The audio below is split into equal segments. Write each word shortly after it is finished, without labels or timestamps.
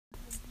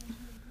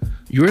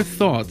Your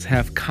thoughts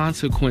have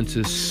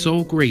consequences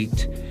so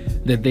great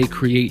that they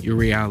create your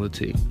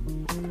reality.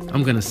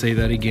 I'm going to say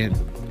that again.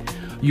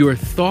 Your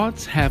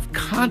thoughts have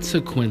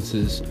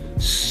consequences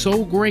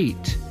so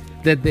great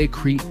that they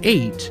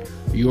create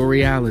your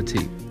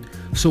reality.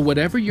 So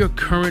whatever your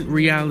current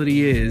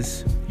reality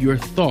is, your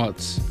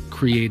thoughts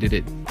created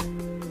it.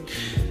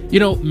 You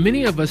know,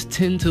 many of us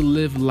tend to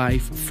live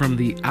life from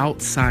the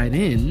outside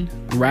in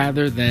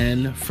rather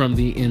than from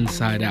the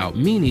inside out,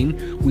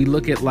 meaning we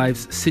look at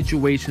life's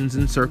situations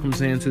and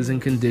circumstances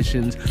and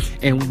conditions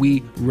and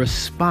we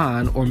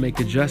respond or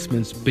make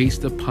adjustments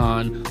based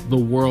upon the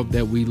world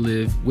that we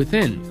live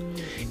within,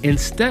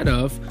 instead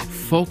of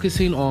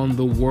focusing on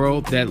the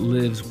world that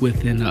lives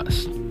within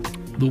us.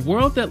 The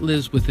world that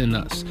lives within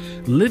us,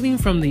 living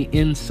from the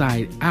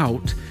inside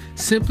out,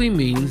 simply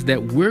means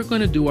that we're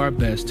going to do our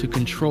best to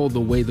control the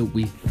way that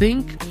we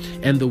think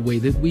and the way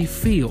that we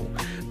feel,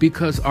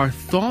 because our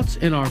thoughts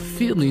and our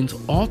feelings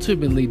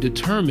ultimately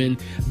determine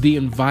the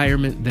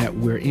environment that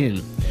we're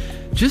in.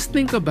 Just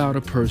think about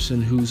a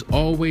person who's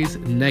always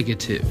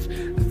negative.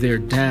 They're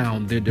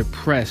down, they're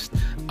depressed,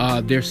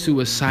 they're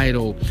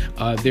suicidal,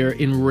 they're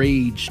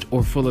enraged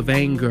or full of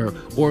anger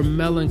or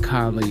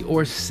melancholy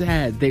or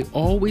sad. They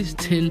always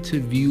tend to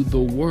view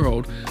the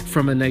world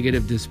from a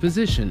negative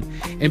disposition.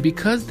 And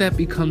because that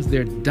becomes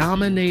their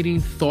dominating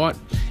thought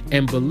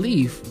and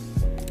belief,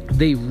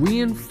 they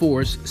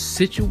reinforce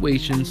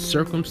situations,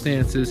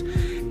 circumstances,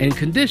 and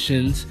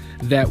conditions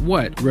that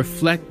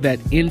reflect that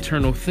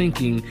internal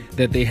thinking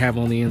that they have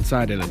on the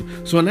inside of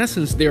them. So in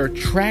essence, they're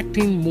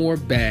attracting more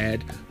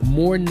bad,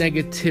 more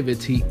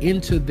negativity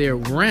into their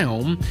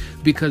realm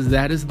because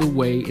that is the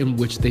way in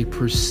which they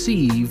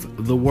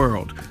perceive the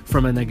world,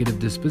 from a negative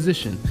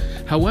disposition.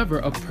 However,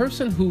 a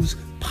person who's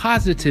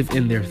positive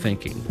in their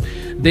thinking,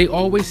 they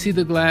always see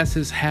the glass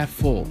as half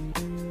full.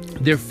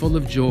 They're full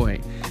of joy.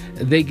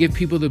 They give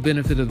people the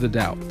benefit of the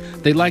doubt.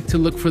 They like to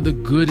look for the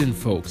good in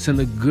folks and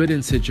the good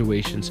in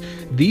situations.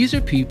 These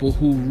are people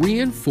who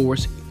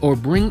reinforce or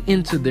bring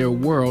into their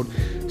world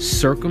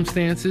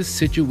circumstances,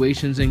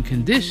 situations, and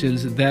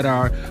conditions that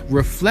are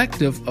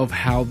reflective of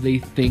how they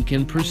think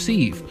and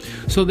perceive.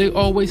 So they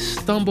always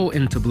stumble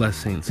into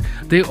blessings.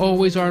 They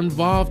always are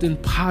involved in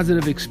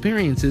positive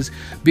experiences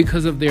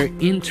because of their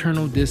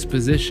internal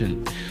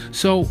disposition.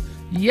 So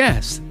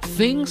yes,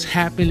 things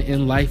happen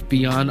in life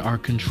beyond our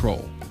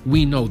control.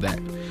 We know that.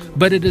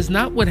 But it is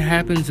not what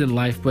happens in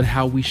life, but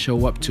how we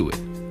show up to it.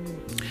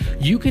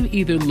 You can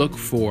either look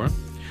for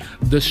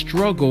the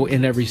struggle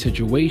in every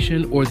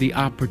situation or the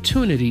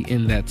opportunity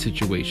in that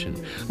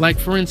situation. Like,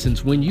 for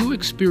instance, when you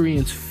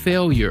experience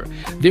failure,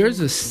 there's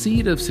a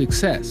seed of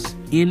success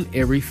in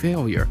every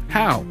failure.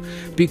 How?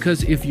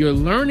 Because if you're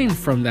learning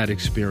from that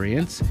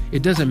experience,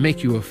 it doesn't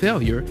make you a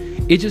failure.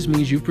 It just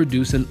means you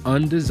produce an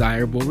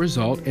undesirable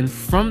result. And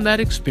from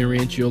that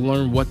experience, you'll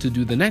learn what to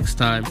do the next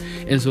time.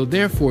 And so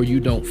therefore, you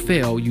don't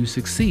fail, you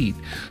succeed.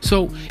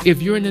 So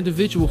if you're an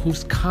individual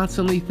who's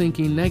constantly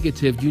thinking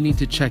negative, you need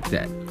to check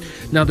that.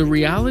 Now, the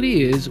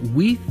reality is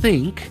we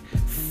think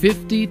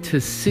 50 to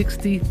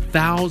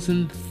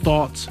 60,000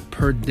 thoughts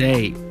per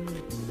day.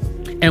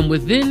 And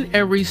within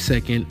every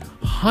second,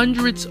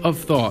 hundreds of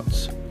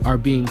thoughts are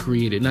being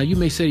created. Now, you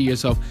may say to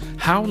yourself,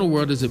 how in the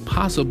world is it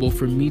possible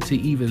for me to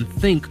even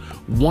think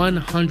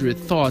 100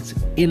 thoughts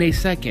in a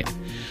second?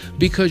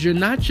 Because you're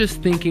not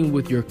just thinking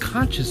with your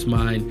conscious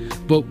mind,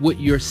 but with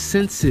your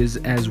senses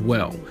as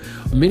well.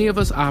 Many of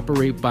us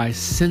operate by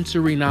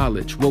sensory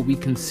knowledge, what we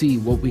can see,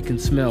 what we can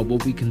smell,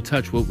 what we can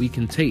touch, what we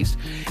can taste.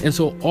 And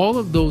so all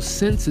of those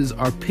senses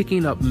are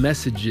picking up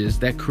messages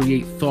that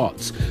create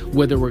thoughts,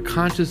 whether we're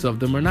conscious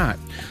of them or not.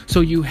 So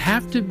you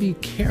have to be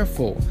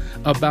careful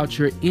about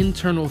your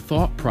internal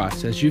thought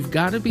process. You've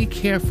got to be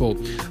careful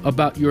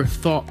about your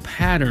thought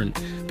pattern,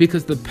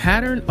 because the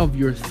pattern of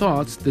your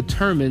thoughts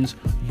determines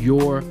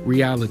your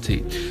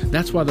reality.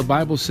 That's why the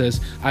Bible says,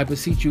 I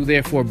beseech you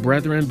therefore,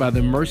 brethren, by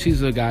the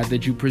mercies of God,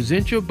 that you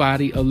present your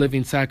body a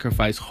living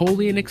sacrifice,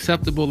 holy and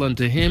acceptable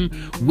unto him,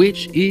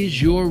 which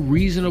is your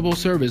reasonable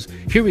service.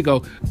 Here we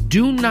go.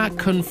 Do not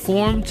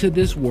conform to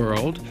this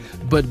world,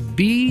 but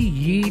be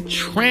ye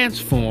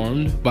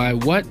transformed by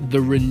what?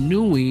 The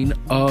renewing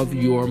of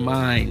your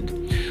mind.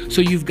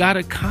 So you've got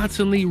to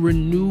constantly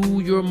renew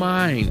your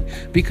mind,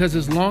 because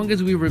as long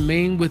as we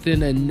remain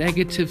within a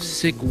negative,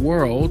 sick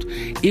world,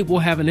 it will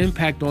have an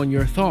impact on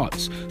your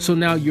thoughts. So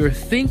now your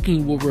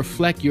thinking will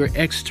reflect your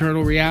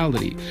external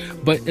reality.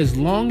 But as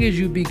long as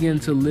you begin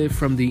to live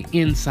from the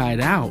inside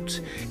out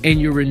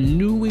and you're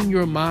renewing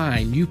your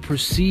mind, you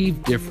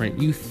perceive different,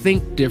 you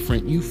think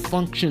different, you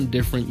function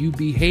different, you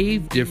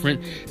behave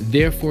different,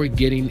 therefore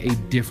getting a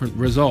different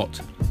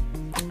result.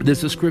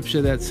 There's a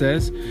scripture that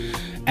says,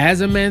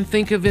 as a man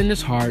thinketh in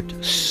his heart,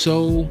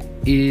 so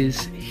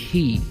is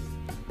he.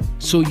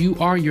 So you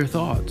are your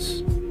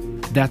thoughts.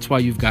 That's why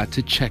you've got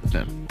to check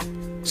them.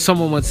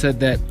 Someone once said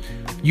that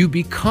you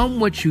become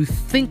what you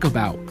think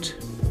about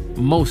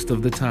most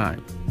of the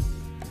time.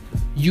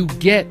 You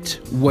get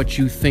what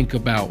you think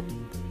about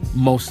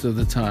most of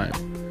the time.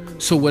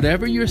 So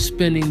whatever you're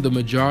spending the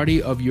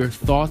majority of your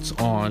thoughts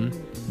on,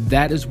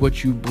 that is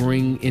what you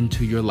bring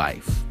into your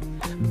life.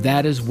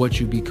 That is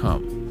what you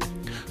become.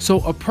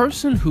 So a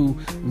person who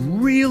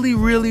really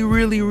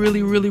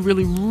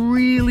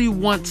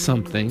wants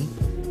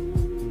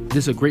something,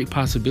 there's a great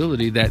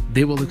possibility that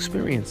they will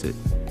experience it.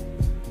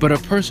 But a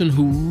person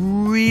who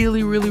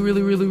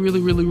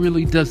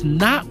really does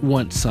not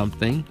want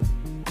something,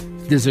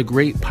 there's a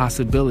great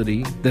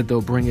possibility that they'll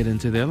bring it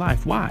into their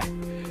life. Why?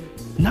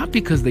 Not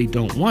because they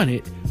don't want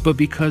it, but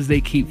because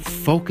they keep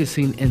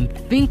focusing and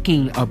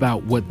thinking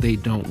about what they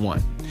don't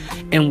want.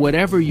 And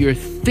whatever you're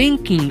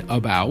thinking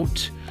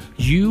about,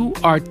 you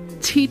are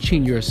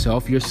teaching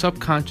yourself, your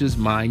subconscious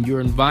mind, your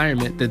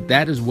environment,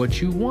 that is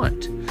what you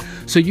want.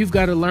 So you've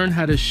got to learn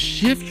how to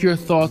shift your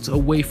thoughts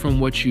away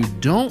from what you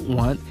don't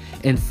want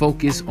and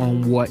focus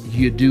on what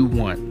you do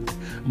want.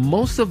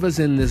 Most of us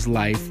in this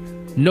life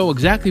know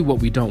exactly what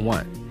we don't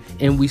want.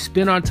 And we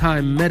spend our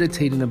time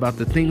meditating about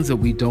the things that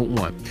we don't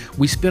want.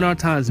 We spend our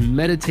times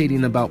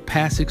meditating about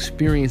past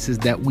experiences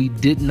that we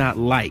did not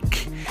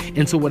like.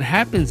 And so what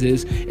happens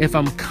is, if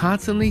I'm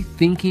constantly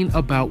thinking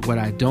about what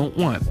I don't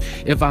want,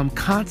 if I'm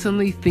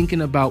constantly thinking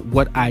about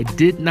what I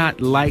did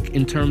not like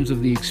in terms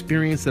of the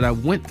experience that I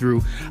went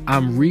through,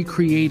 I'm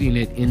recreating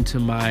it into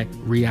my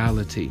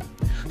reality.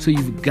 So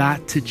you've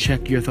got to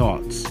check your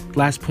thoughts.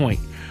 Last point.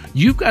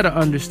 You've got to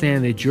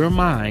understand that your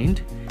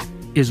mind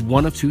is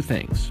one of two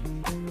things.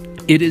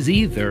 It is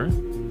either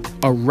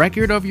a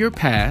record of your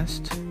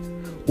past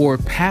or a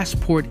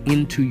passport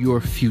into your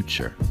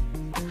future.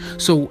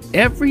 So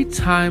every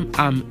time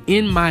I'm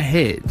in my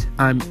head,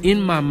 I'm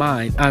in my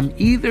mind, I'm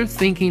either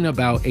thinking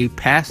about a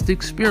past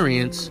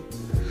experience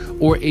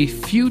or a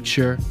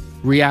future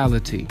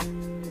reality.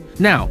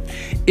 Now,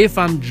 if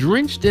I'm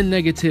drenched in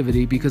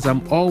negativity because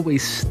I'm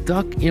always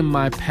stuck in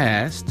my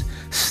past,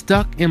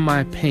 stuck in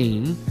my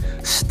pain,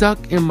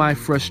 stuck in my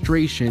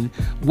frustration,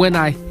 when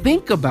I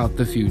think about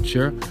the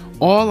future,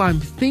 all I'm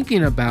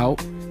thinking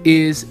about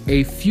is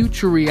a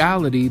future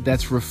reality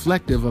that's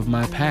reflective of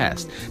my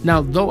past.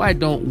 Now, though I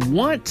don't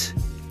want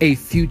a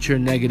future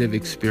negative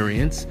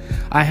experience,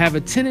 I have a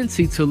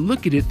tendency to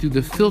look at it through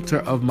the filter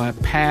of my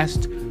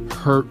past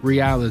hurt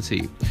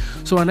reality.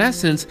 So in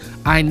essence,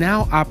 I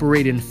now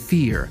operate in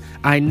fear.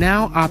 I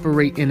now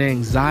operate in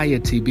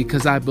anxiety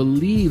because I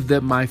believe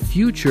that my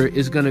future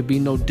is going to be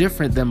no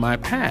different than my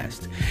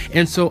past.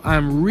 And so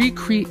I'm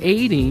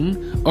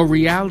recreating a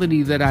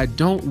reality that I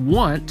don't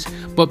want,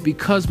 but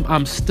because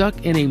I'm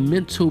stuck in a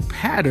mental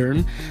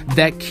pattern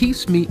that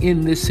keeps me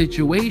in this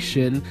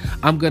situation,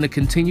 I'm going to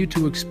continue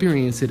to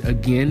experience it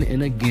again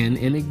and again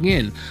and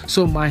again.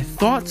 So my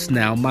thoughts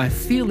now, my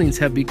feelings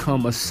have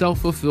become a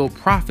self-fulfilled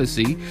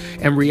prophecy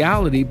and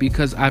reality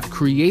because I've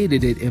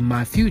created it in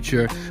my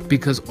future,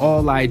 because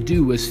all I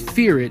do is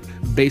fear it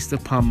based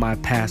upon my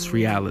past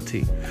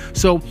reality.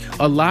 So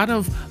a lot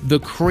of the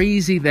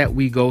crazy that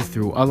we go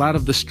through, a lot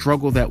of the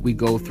struggle that we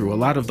go through, a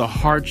lot of the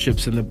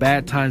hardships and the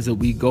bad times that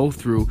we go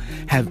through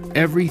have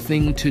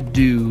everything to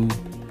do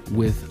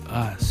with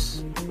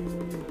us.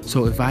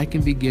 So if I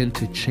can begin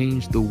to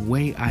change the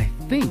way I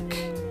think,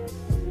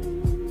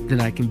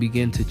 then I can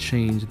begin to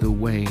change the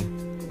way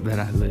that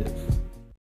I live.